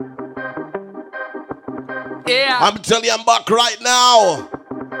Yeah. I'm telling you, I'm back right now.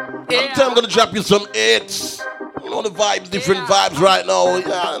 Yeah. I'm telling you, I'm gonna drop you some hits. You know the vibes, different vibes right now.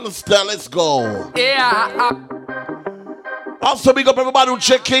 Yeah, understand? Let's go. Yeah. Also, big up everybody who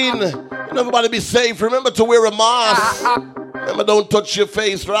check in. You know, everybody be safe. Remember to wear a mask. Remember, don't touch your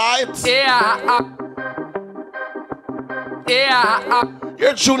face, right? Yeah. Yeah.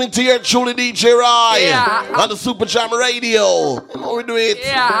 You're tuning to your truly DJ Ryan Yeah. on the Super Jam Radio. You know we do it.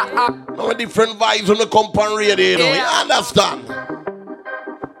 Yeah. You know different vibes on the company radio. You know, Yeah. you understand?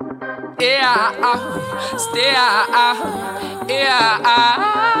 Yeah. Stay. Yeah.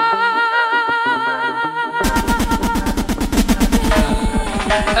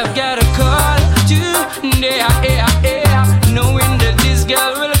 I've got a call today, knowing that this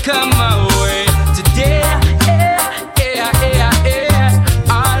girl will come my way today.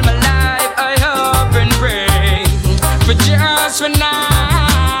 All my life I hope and pray for just one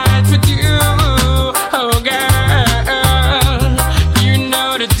night with you, oh girl. You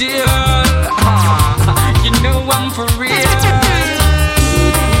know the deal, you know I'm for real.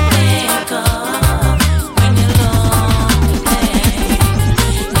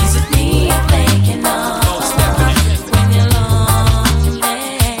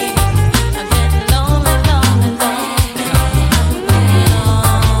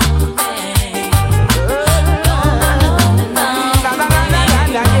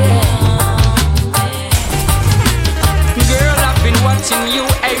 You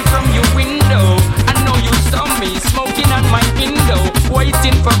from your window. I know you saw me smoking on my window,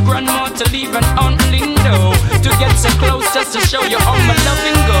 waiting for grandma to leave an Aunt Lindo to get so close just to show you how my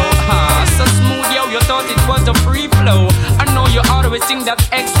loving go. So smooth, yo, you thought it was a free flow. I know you always think that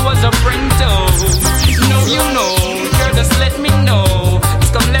X was a Brento. No, you know, girl, just let me know.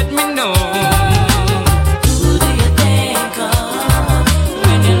 Just come let me know. Who do you think of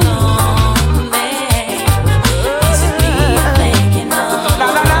when you're lonely? Is it me you're thinking of?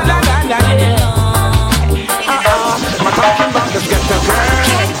 Let's get the girl.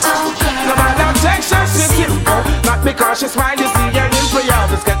 No matter Texas, it's simple. Not because she smile, you see her in for you.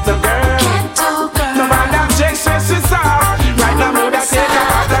 Let's get the girl. No matter Texas, it's all. Right now, mood I take her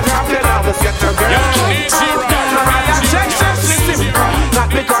out and drop it out. Let's get the girl. No matter Texas, it's simple. Not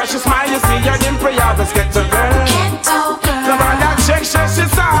because she smile, you see her in for you. Let's get the girl. No matter Texas,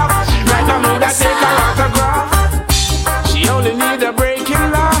 it's all. Right now, mood I take her out and drop. She only need a break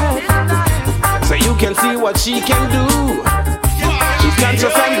in life, so you can see what she can do. She's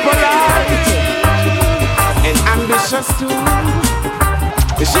conscious and polite, and ambitious too.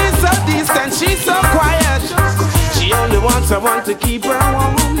 She's so distant, she's so quiet. She only wants someone to keep her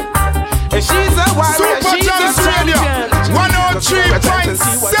warm. And she's a warrior, she's a champion. 103.7.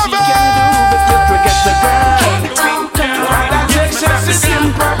 Forget the girl. Why that Texas is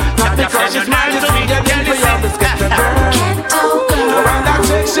simple? Not because she's mad, it's me that didn't for you. Let's get the girl. Why that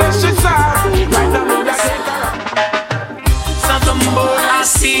Texas is soft? Right now, me that take her. So the more I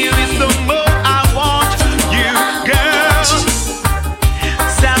see you is the more I want you, girl.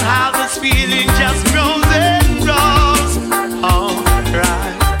 Somehow this feeling just grows and grows.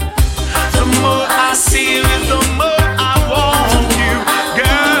 Alright. The more I see you is the more I want you,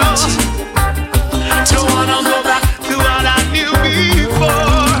 girl. Don't wanna go back to what I knew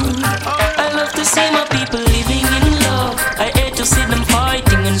before. I love to see my people living in love. I hate to see them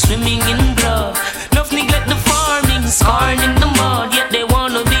fighting and swimming in blood. Enough neglect the farming, scarred in the mud. Yet they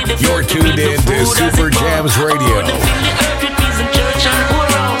wanna be the You're tuned in to Super Jams Radio. Them fill the earth with peace and church and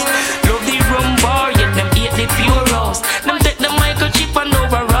poorhouse. Love the rum bar, yet them hate the pure house. Them take the microchip and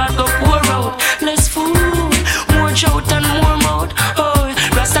override go pour out. Less food, more shout and more mouth. Oh,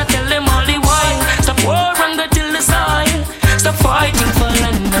 Rasta tell them all the while. Stop war and go till the soil. Stop fighting for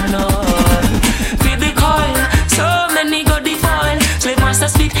land and all. Feed the coil, so many go defile. Slave master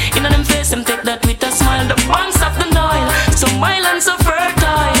spit in on them face, them take that with a smile. The banks of the Nile, so mild and so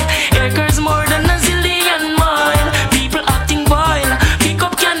fertile. Acres more than a zillion mile. People acting vile, pick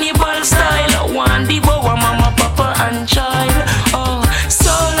up cannibal style. One devour mama, papa and child. Oh,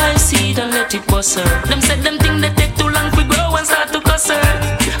 soul I see, don't let it bust her. Them said them think they take too long to grow and start to cuss her.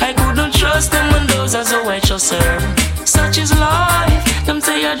 I couldn't trust them and those as how I trust her. Such is life, them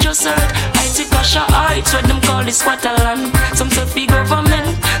say I just heard. I see Kasha Heights, what them call this Squatterland. Some say fi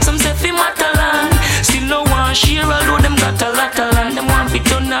government, some say fi Mataland. Still no one share, although them got a lot of land. Them want fi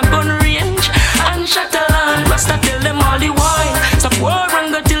turn a gun range and Shatterland. Rasta tell them all the while, stop war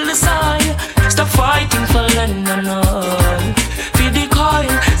and go till the soil. Stop fighting for land and all. Feed the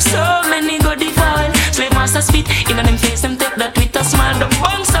coil, so many go defile. Slave master spit in on them face, them take that with a smile. The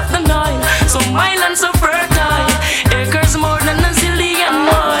banks of the Nile, so mild and so fertile. Acres more than a zillion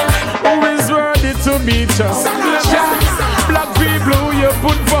mile. Who is ready to beat us. Black people who you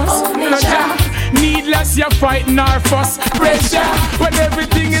put first. Needless you fighting our fuss. Pressure when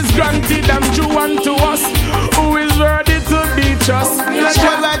everything is granted and true unto us. Who is worthy to be trust?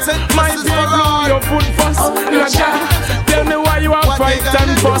 My people who you put first. Tell me why you are fight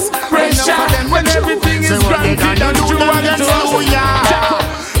and fuss. Pressure when everything is granted and true unto us.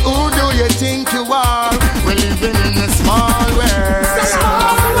 Who do you think you are? We're living in a small world.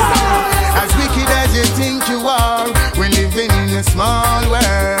 As wicked as you think you are, we're living in a small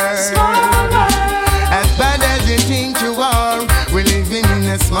world. As bad as you think you are, we're living in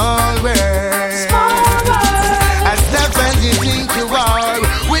a small world. As tough as you think you are,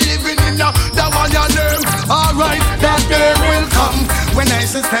 we're living in the one your name. Alright, that day will come when I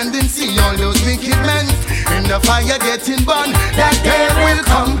shall stand and see all those wicked men in the fire getting burned. That day will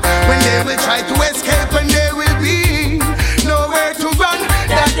come when they will try to escape and there will be nowhere to run.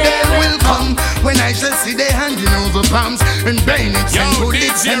 That day will come when I shall see they handing over bombs and bayonets and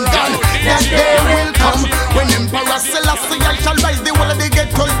bullets and guns. That day will come when Emperor Selassie I shall rise the whole of the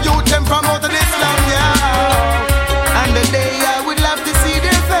ghetto youth and promote Islam, yeah. And the day I would love to see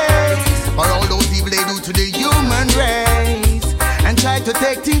their face for all those evil they do to the human race and try to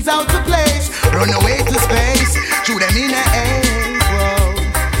take things out of place, run away to space, shoot them in the air.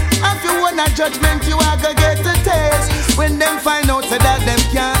 If you want a judgment, you are gonna get a taste when them find out so that them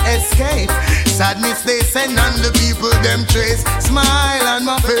can't escape. Sadness they send on the people them trace. Smile on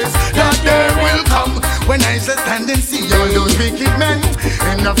my face. That day will come when I shall stand and see all those wicked men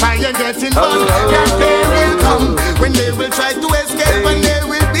in the fire getting burned. That day will come when they will try to escape and there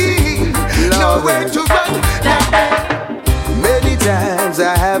will be nowhere to run. Many times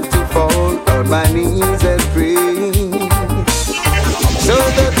I have to fall on my knees and pray, so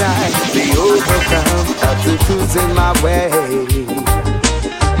that I may overcome obstacles in my way.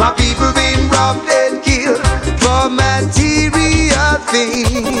 My people been robbed and killed for material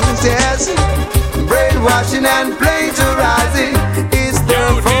things. Yes, brainwashing and plagiarizing is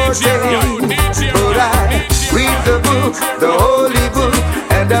their forte. But I read the book, the holy book,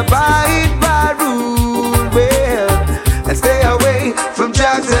 and abide by rule well, and stay away from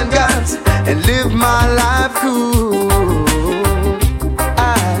drugs and guns and live my life cool.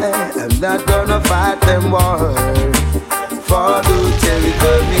 I'm not gonna fight them war for the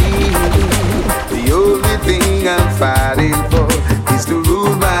territory. The only thing I'm fighting for is to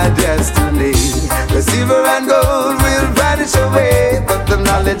rule my destiny. The silver and gold will vanish away, but the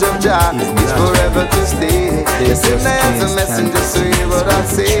knowledge of Jah is forever to stay. Send as a messenger, so hear what I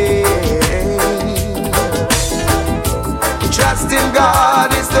say. Trust in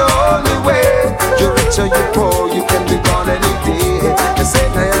God is the only way. You're rich or you're poor, you can be gone any day.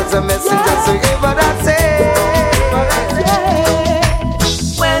 Send as a messenger, so hear what I say.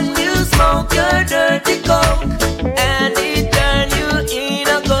 When you smoke your dirty coke and it turn you in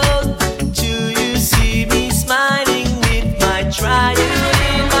a ghost, do you see me smiling with my trial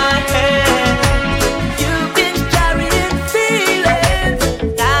in my hand? You've been carrying feelings,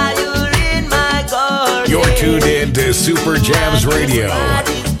 now you're in my garden. You're tuned in to Super Jams Radio.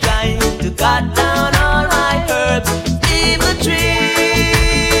 Everybody's trying to cut down all my herbs, leave the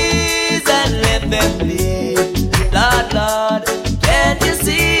trees and let them live. Lord, Lord, can't you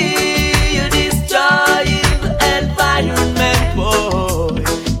see you destroying the environment, boy?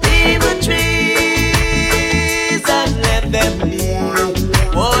 Leave the trees and let them live.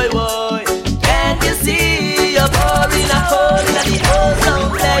 Boy, boy, can't you see you're boring a hole in the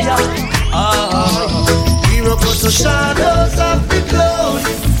ozone layer? We will put the shadows of the clouds,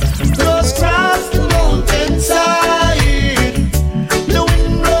 those cross the mountainside. The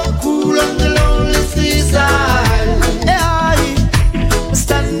wind blow cool on the lonely seaside.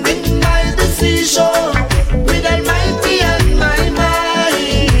 Standing by the seashore with Almighty on my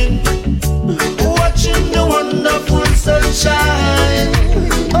mind, watching the wonderful sunshine.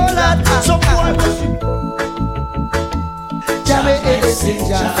 Oh Lord, so boy was Jammy Edison,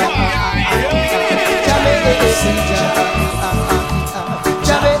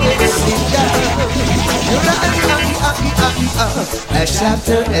 a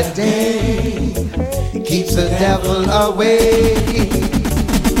chapter a day keeps the devil away.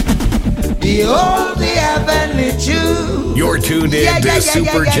 Behold the heavenly Jew. You're tuned in to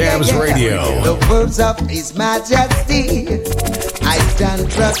Super Jams Radio. The words of His Majesty I stand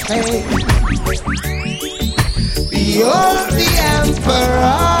proclaim. Behold the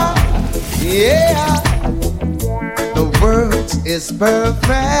Emperor. Yeah. The word is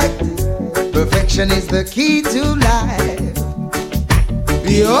perfect. Perfection is the key to life.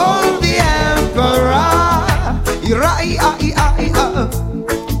 Behold the Emperor.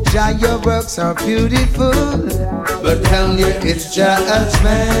 Jah, your works are beautiful, but tell me it's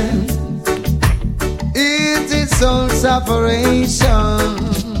judgment. It is soul separation,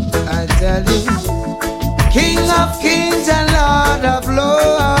 I tell you. King of kings and Lord of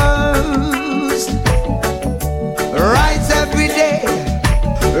lords, rise every day,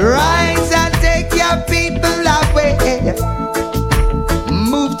 rise and take your people away.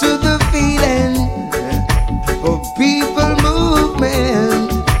 Move to the feeling for people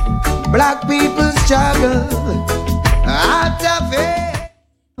movement. Black people struggle out of it.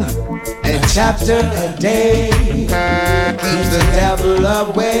 A chapter a day keeps the devil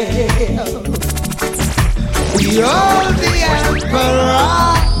away. We hold the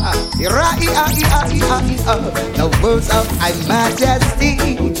emperor. The words of my majesty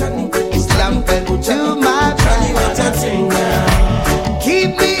is lumped to my pride.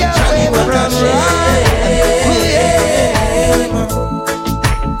 Keep me away from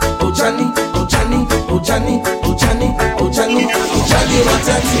Oh Johnny, oh Johnny, oh Johnny, oh Johnny, oh Johnny, oh Johnny, what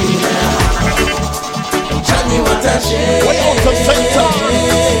a thing now. Oh Johnny, what a shame.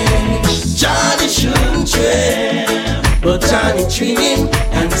 Johnny shouldn't trip, but Johnny treat him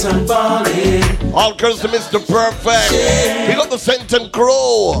and turn balling. All girls to Mr. Perfect. We got the Senton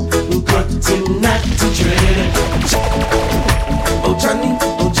Crow. Who got him not to dread. Oh Johnny,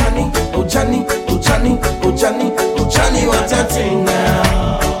 oh Johnny, oh Johnny, oh Johnny, oh Johnny, oh Johnny, what a thing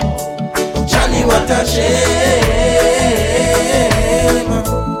now. Oh Johnny, what a shame.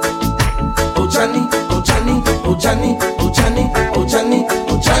 Oh Johnny, oh Johnny, oh Johnny, oh Johnny, oh Johnny,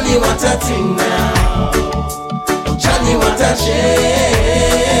 oh Johnny, what a thing now. Oh Johnny, what a shame.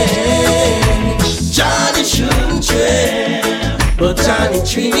 Johnny shouldn't trip, but Johnny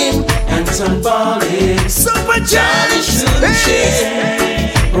treat him and turn balling. Super Johnny shouldn't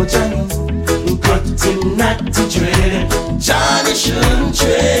trip. Oh Johnny, who got him not to dread. Johnny shouldn't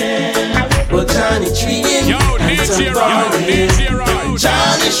trip, but Johnny treat him and turn balling.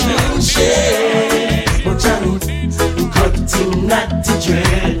 Johnny shouldn't trip, but Johnny, who got him not to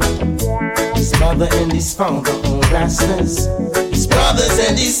dread. His mother and his father all rascals, his brothers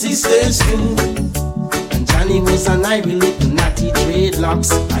and his sisters too. Johnny was an Ivy little natty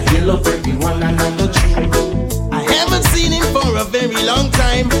dreadlocks. I love everyone and I'm the truth. I haven't seen him for a very long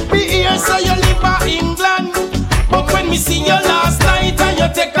time. Me hear so you live in England, but when me see you last night and you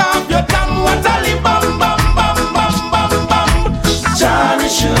take off your tongue, what a li bam bam bam bam bam bam. Johnny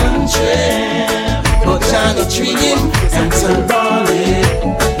shouldn't trip, but Johnny treat him and turn balling.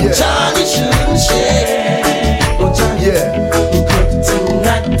 Johnny shouldn't shake, but Johnny got him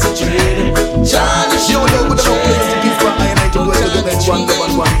not to dread. Johnny shouldn't trip, but Johnny treat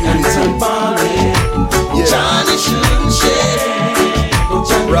him and turn balling. Johnny shouldn't shake, but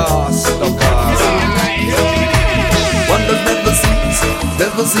Johnny Wonders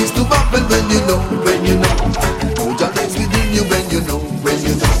never cease to happen when you know. Oh, Johnny's within you when you know.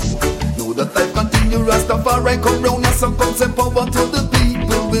 Know that life continue, Rastafari come round and some come send power to the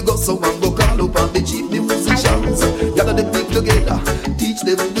people. We go so and go call up on the chief musicians. Gather the people together, teach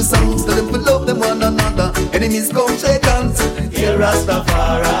them the songs, tell them we love them one another. Enemies come shake hands, here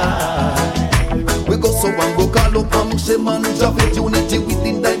Rastafari. We go so and go call up Amshem and Javed, unity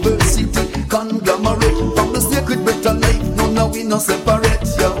within diversity. Conglomerate from the sacred better life. No, now we no separate,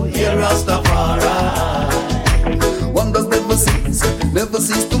 yo. Here Rastafari. Wonders never cease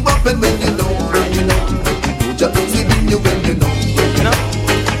to happen when you know. No Johnny's within you when you know.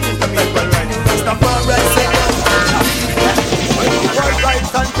 Rastafari say world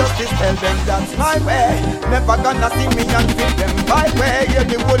rights and justice, tell them that's my way. Never gonna see me and feel them my way. You're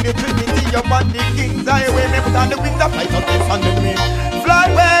the Holy Trinity, you're on the King's Highway. Me put on the wings of light up in front of me. Fly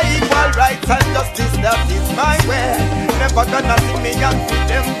way, equal rights and justice, that is my way. Never gonna see me and feel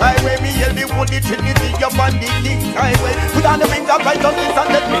them my way. Me hear the Holy Trinity, you're on the King's Highway. Put on the wings of light up in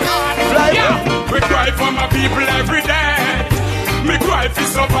front of me. Fly way. We cry for my people every day. Me cry for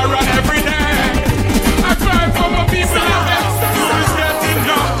sufferer every day. I cry for my people every day.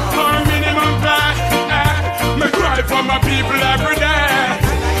 Me cry for my people every day.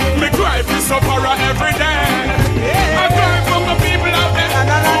 Me cry for sufferer every day. I cry for my people out there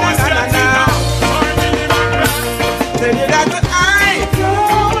who is getting up for minimum rent. Tell you that I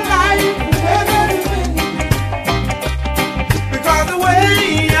don't like everything, because the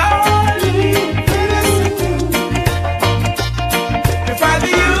way I live is if I be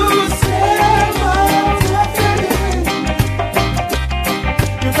used,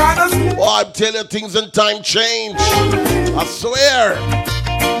 oh, I'm telling you, things in time change. I swear.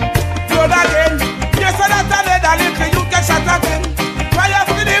 Blood again. Yes, I that a little you get shot again. Why you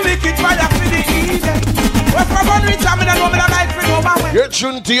feel the wicked fire for the Eden. What's my gun reach? I'm in a moment of life for no man. You're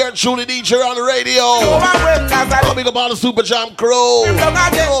tuned to your truly DJ on the radio. I'll be about the Super Jam crew. You know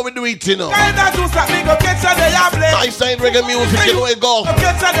what we do it, you know. Nice time reggae music, you know where it go.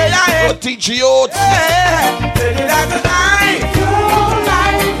 Go teach you youth.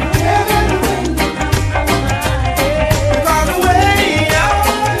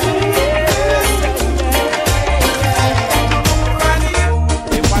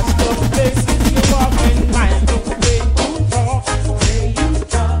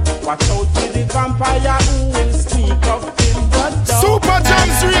 Watch out for the vampire who will sneak up in the dark. Super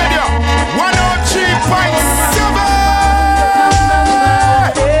Jams Radio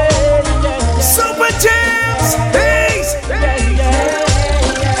 103.7. Super Jams, peace.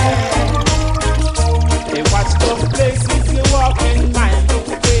 Hey, watch the places you walk in, mind the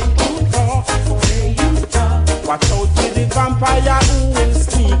way you talk. Watch out for the vampire who will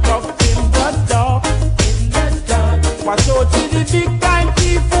sneak up in the dark. Watch out for the big time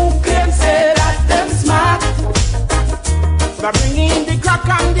people. Say that them smart. They're bringing the crack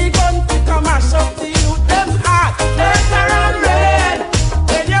and the gun to come mash up the youth them heart. Turn around red.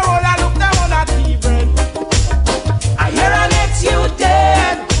 When you all a look down on a T-bread. I hear an ex you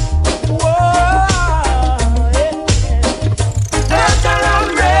dead. Whoa. Turn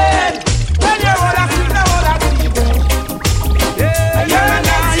around red. When you all a look down on a T-bread. I hear an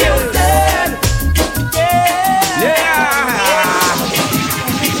ex you dead. Yeah.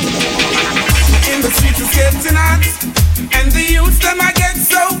 Getting hot, and the youth them I get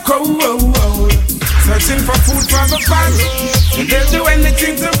so cold. Searching for food for the pot, and they'll do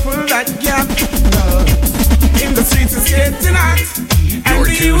anything to fill that gap. In the streets it's getting hot, and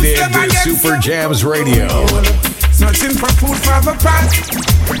the youth them I get Super Jams Radio. Searching for food for the pot,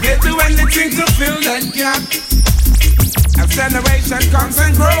 they'll do anything to fill that gap. As generation comes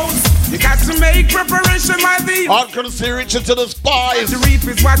and grows, you got to make preparation, my people. Uncle C reaching to the spies. The reap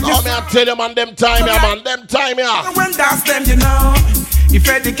is what you I tell them on them time, man. Them time, yeah. When that's them, you know. If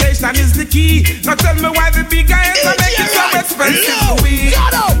education is the key, now tell me why the big guys are making so expensive for we.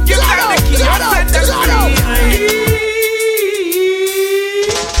 Give them the key, I said them free.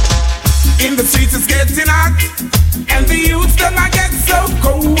 In the streets it's getting hot, and the youths them I get so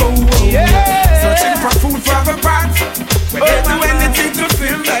cold. Searching for food for the pot. When they do anything to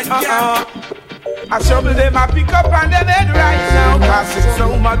fill that gap. I shovel them, I pick up on them head right now. Cause it's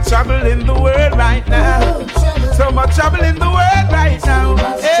so much trouble in the world right now. So much trouble in the world right now.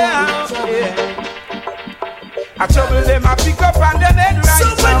 Yeah, yeah. I shovel them, I pick up on them head right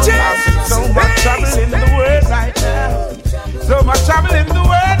now. Cause it's so much trouble in the world right now. So much trouble in the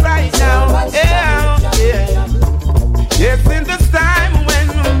world right now. Yeah, yeah. Yes, in this time when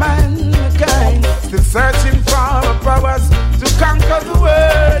mankind is searching for powers to conquer the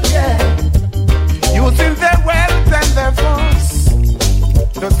world, yeah. Using their wealth and their force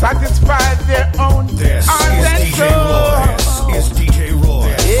to satisfy their own heart and soul. This is DJ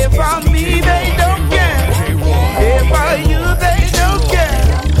Roy. If on me they don't care, if on you they don't care.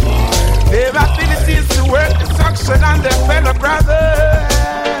 Their abilities to work destruction on their fellow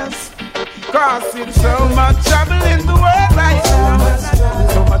brothers. Cause it's so much trouble in the world right now.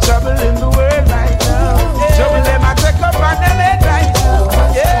 So much trouble in the world right now. Trouble them I take up on them head right now.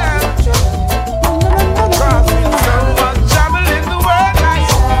 Yeah. Cause it's so much trouble in the world right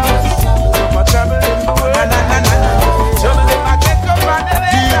now. So much trouble in the world. Trouble them I take up on them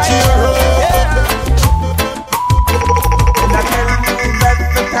head right now. Yeah. And I tell you that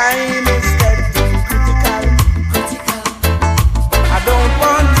the time is getting critical. I don't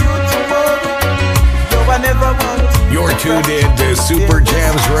want you to worry. No, I never want you. You're tuned in to Super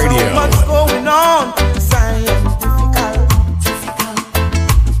Jams Radio. What's going on? Scientifical.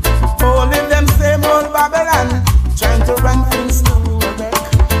 Holding them same old Babylon, trying to run things to wreck.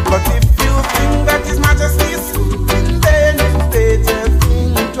 But if you think that His Majesty is sleeping, then you better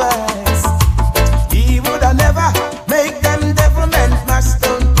think twice. He would have never make them devilment mash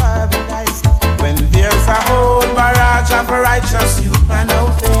down paradise. When there's a whole barrage of righteous youth man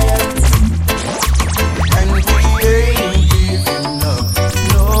out there.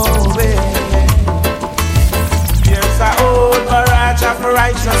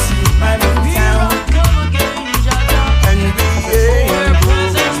 Righteous man in town, and we ain't going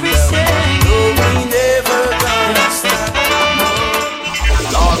down. No, we never gonna stop.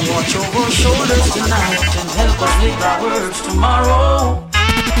 Lord, watch over our shoulders tonight and help us live our words tomorrow.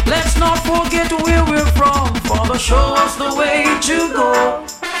 Let's not forget where we're from, Father, show us the way to go.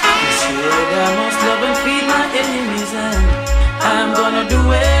 This year I must love and feed my enemies, and I'm gonna do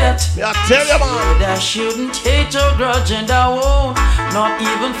it. Yeah, tell you, man. I shouldn't hate or grudge, and I won't, not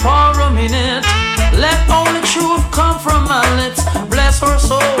even for a minute. Let only truth come from my lips. Bless our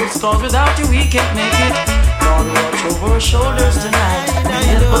souls, cause without you we can't make it. Lord, watch over our shoulders tonight, and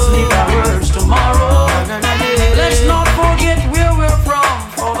help us leave our words tomorrow. Let's not forget where we're from.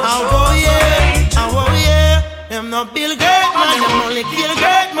 Them no build great man, them only kill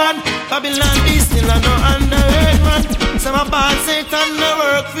great man. Babylon be still a no underrated man. Some a bad Satan no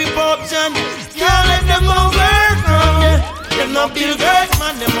work for corruption. Can't let them over from you. Them no build great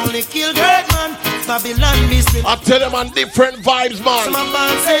man, them only kill great man. Babylon be still. I tell them on different vibes, man. Some a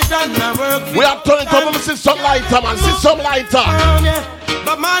bad Satan no work for. We are turning to them, see some lighter, man. See some lighter.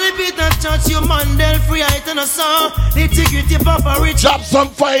 But Molly Peter Church, you Mandel free height and a song. Nitty-gritty Papa Rich. Drop some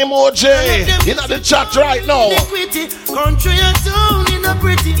fire emoji in the chat right now. Liquidity, country and town in a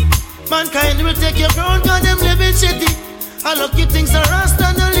pretty. Mankind will take your crown cause them living shitty. I lucky things are rust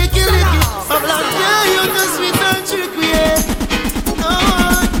and a licky. I'm like, yeah, you're the sweet and tricky, yeah.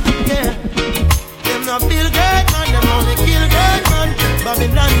 Oh, yeah. Them not build great man, them only kill great man.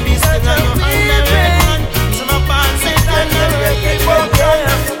 Babylon be still and no underrated man. Some of bad Satan and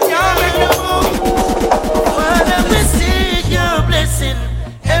Father, we seek your blessing.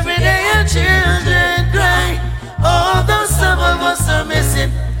 Every day our children cry. Although some of us are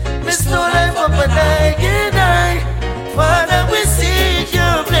missing, miss no life up and I can die. Father, we seek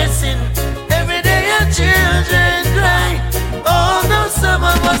your blessing. Every day our children cry. Although some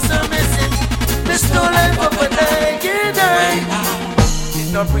of us are missing, miss no life up and I can die.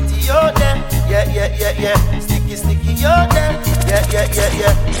 It's not pretty out there, yeah. Sticky out there,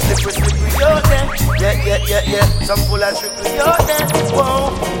 yeah. Slippery out there, yeah. Some full and slippery out there,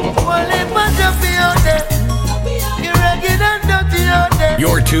 whoa. Well, must be out there. You're rugged and dirty out there.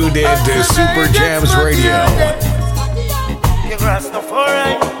 You're tuned in to Super Jams Radio. You're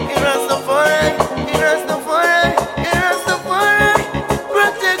Rastafari.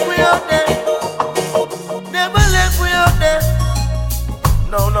 Protect me out there. Never left me out there.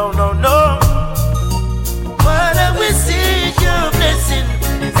 No. Father, we seek your blessing.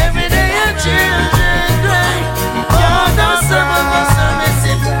 Every day our children cry. Oh, now some of us are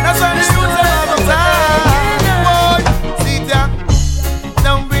missing. That's why we shoot them.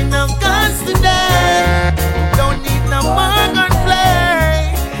 Don't bring no guns today. Don't need no more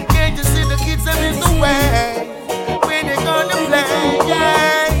gunplay. Can't you see the kids are in the way? Where they gonna play?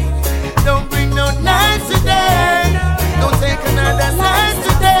 Yeah. Don't bring no knives today. Don't take another life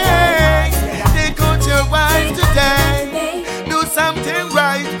today. Take out your wife today. Do something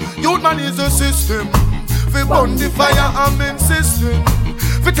right. Youth man is a system. We burn the fire, I'm insisting.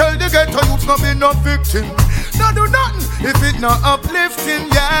 We tell the ghetto youths not be no victim. No do nothing if it not uplifting,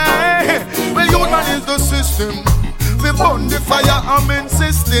 yeah. Well, youth man is the system. We burn the fire, I'm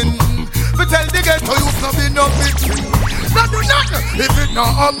insisting. We tell the ghetto youths not be no victim. No do nothing if it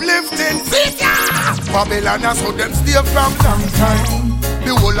not uplifting. See ya! Babylon has how them stay from long time.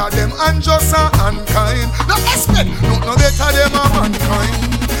 The whole of them unjust and unkind. No expect, no better them a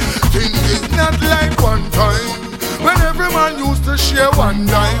mankind. Things is not like one time when every man used to share one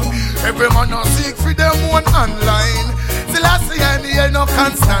dime. Every man a seek for them one online. Till I see any no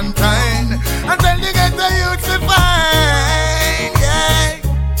Constantine. Until they get the youth to find, yeah.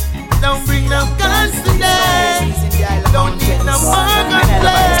 Don't bring no guns today. Don't need no more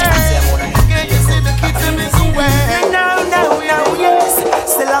gunplay. Can't you see the kids in this way? No, yes.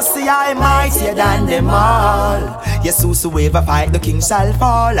 Still I see I'm mightier than them all. Yes, whosoever fight the king shall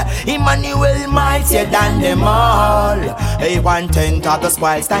fall. Emmanuel mightier than them all. A 1/10 of the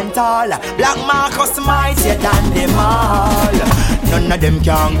spoil stand tall. Black Marcus mightier than them all. None of them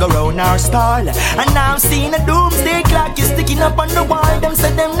can go round our stall. And now I'm seeing a doomsday clock is sticking up on the wall. Them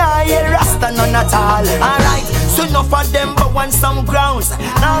say them nah hear Rasta none at all. Alright, so enough of them but want some grounds.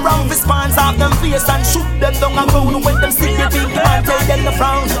 Now wrong response of them face and shoot them down and go. When them see the big man tell them the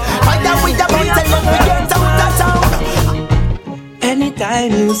frown. Fight them with the gun tell them we get out of town.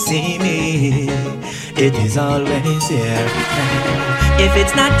 Anytime you see me, it is always here. If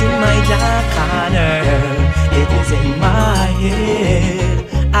it's not in my dark corner, it is in my head.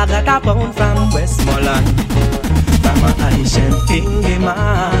 I got a pound from Westmoreland, from a Haitian thingy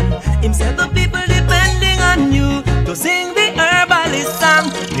man. Him said the people depending on you to sing the herbalist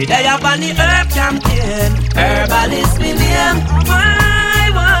song. We day up on the herb campaign. Herbalist me name. Why?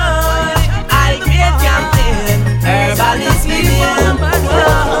 I create campaign. Herbalist me name.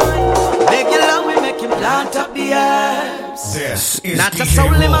 Make it long, we make him plant up the herbs. This is not DJ a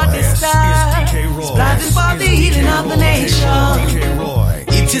soul him on this time. Planting for the healing of the nation.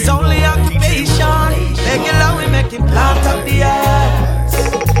 It is only occupation. Make it long, we make him plant up the herbs.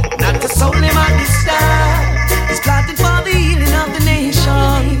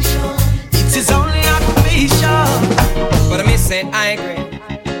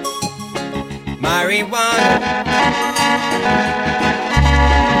 marijuana.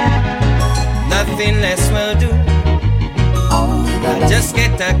 Nothing less will do. I just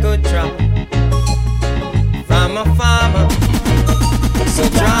get a good drop from a farmer. So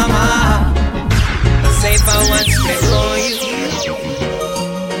drama, say for once before you.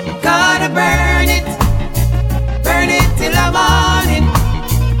 Gotta burn it till the morning.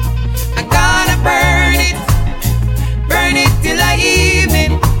 I gotta burn it till the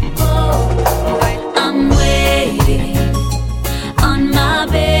evening. I'm waiting on my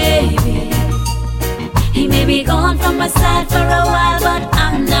baby. He may be gone from my side for a while, but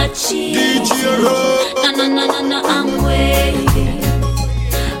I'm not cheating. No, I'm waiting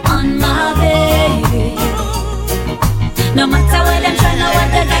on my baby. No matter what I'm trying, no one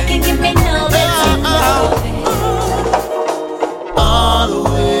that can give me no better loving.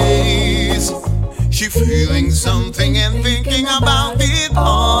 Always, she feeling something and thinking about it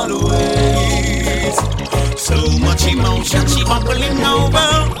always. So much emotion, she bubbling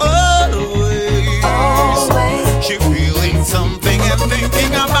over always. She feeling something and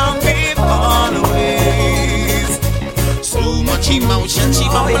thinking about it always. So much emotion, she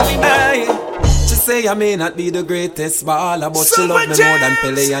bubbling over. She say I may not be the greatest baller, but she love me more than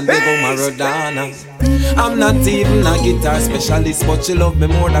Pele and Diego Maradona. I'm not even a guitar specialist, but she love me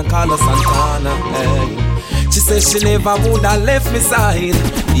more than Carlos Santana. Hey. She say she never would have left me side,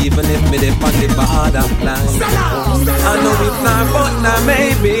 even if me dey on the borderline. I know if not, but now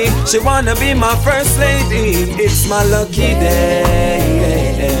maybe she wanna be my first lady. It's my lucky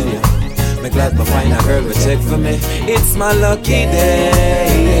day. Me glad to find a girl to check for me. It's my lucky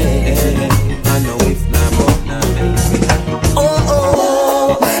day. I know if not, but now maybe.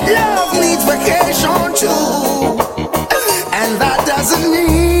 Oh, love needs vacation too, and that doesn't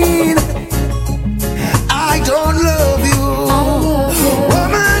mean I don't love you.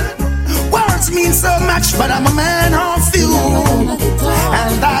 Woman, words mean so much, but I'm a man of few,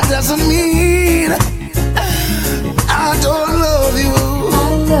 and that doesn't mean I don't love you.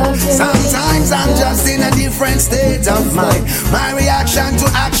 Sometimes I'm just in a different state of mind. My reaction to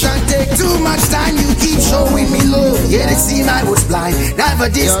action take too much time. You keep showing me love, yet it seemed I was blind. Never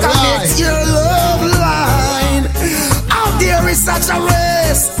disconnect your love line. Out there is such a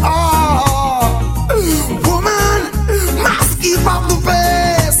race. Oh, woman, must keep up the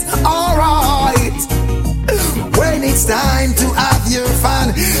pace. Alright, when it's time to have your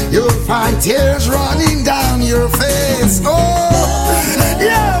fun, you'll find tears running down your face. Oh,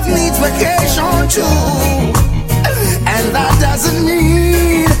 love needs vacation too, and that doesn't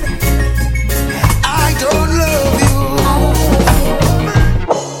mean I don't love you.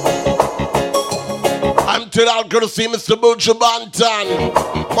 I'm to that girl to see Mr. Buju Banton,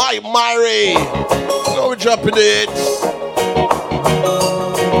 my Mary. Now we're dropping it.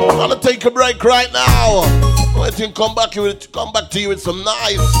 Gonna take a break right now. I think come back to you with some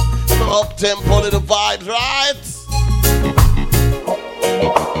nice up tempo little vibes, right?